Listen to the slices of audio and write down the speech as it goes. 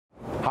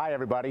Hi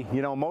everybody.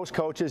 You know, most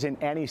coaches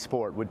in any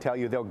sport would tell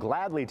you they'll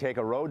gladly take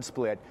a road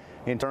split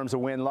in terms of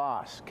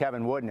win-loss.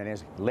 Kevin Wooden and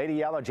his Lady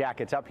Yellow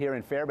Jackets up here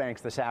in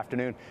Fairbanks this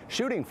afternoon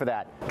shooting for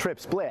that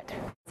trip split.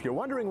 If you're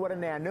wondering what a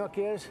Nanook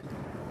is,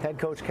 head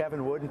coach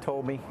Kevin Wooden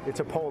told me it's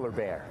a polar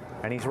bear,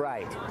 and he's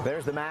right.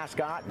 There's the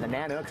mascot, and the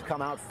Nanooks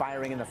come out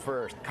firing in the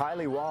first.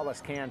 Kylie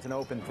Wallace cans an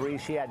open three.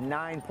 She had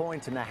 9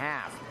 points in the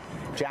half.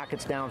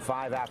 Jackets down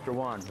 5 after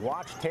 1.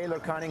 Watch Taylor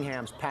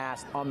Cunningham's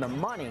pass on the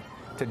money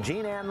to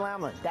Jean-Ann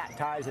Lemlin. That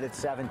ties it at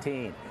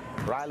 17.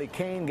 Riley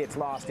Kane gets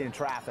lost in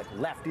traffic.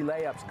 Lefty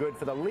layups good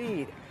for the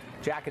lead.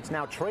 Jackets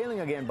now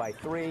trailing again by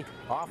 3.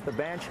 Off the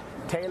bench,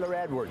 Taylor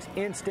Edwards.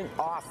 Instant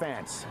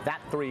offense.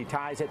 That 3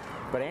 ties it,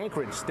 but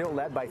Anchorage still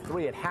led by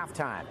 3 at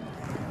halftime.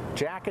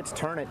 Jackets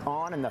turn it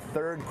on in the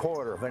third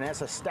quarter.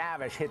 Vanessa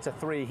Stavish hits a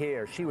 3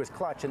 here. She was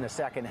clutch in the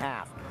second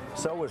half.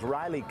 So was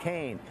Riley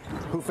Kane,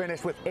 who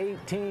finished with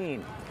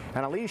 18.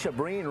 And Alisha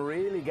Breen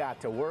really got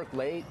to work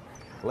late.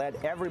 Led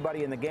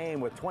everybody in the game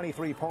with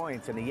 23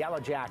 points, and the Yellow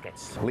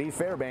Jackets leave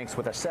Fairbanks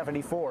with a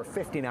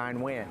 74-59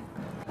 win.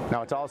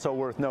 Now, it's also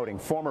worth noting,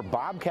 former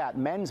Bobcat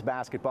men's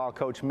basketball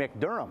coach Mick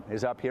Durham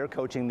is up here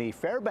coaching the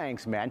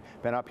Fairbanks men.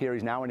 Been up here,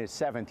 he's now in his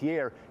 7th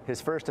year.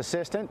 His first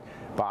assistant,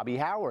 Bobby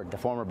Howard, the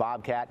former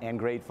Bobcat and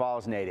Great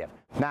Falls native.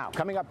 Now,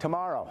 coming up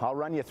tomorrow, I'll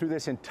run you through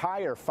this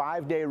entire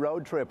 5-day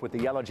road trip with the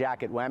Yellow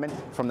Jacket women,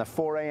 from the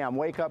 4 a.m.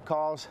 wake-up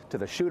calls to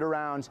the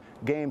shoot-arounds,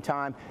 game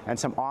time, and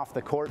some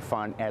off-the-court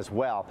fun as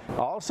well.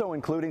 Also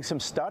including some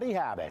study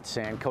habits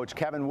and Coach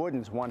Kevin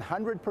Wooden's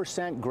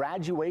 100%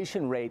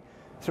 graduation rate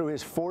through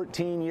his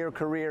 14-year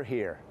career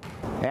here.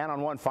 And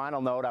on one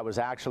final note, I was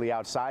actually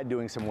outside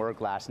doing some work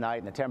last night,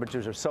 and the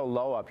temperatures are so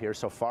low up here,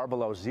 so far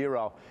below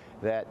 0,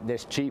 that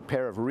this cheap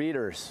pair of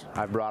readers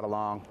I've brought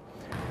along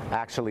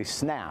actually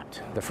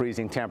snapped the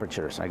freezing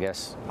temperatures. I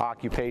guess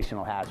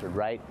occupational hazard,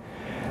 right?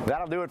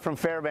 That'll do it from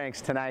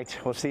Fairbanks tonight.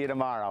 We'll see you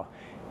tomorrow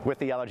with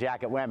the Yellow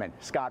Jacket women.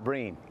 Scott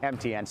Breen,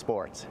 MTN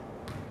Sports.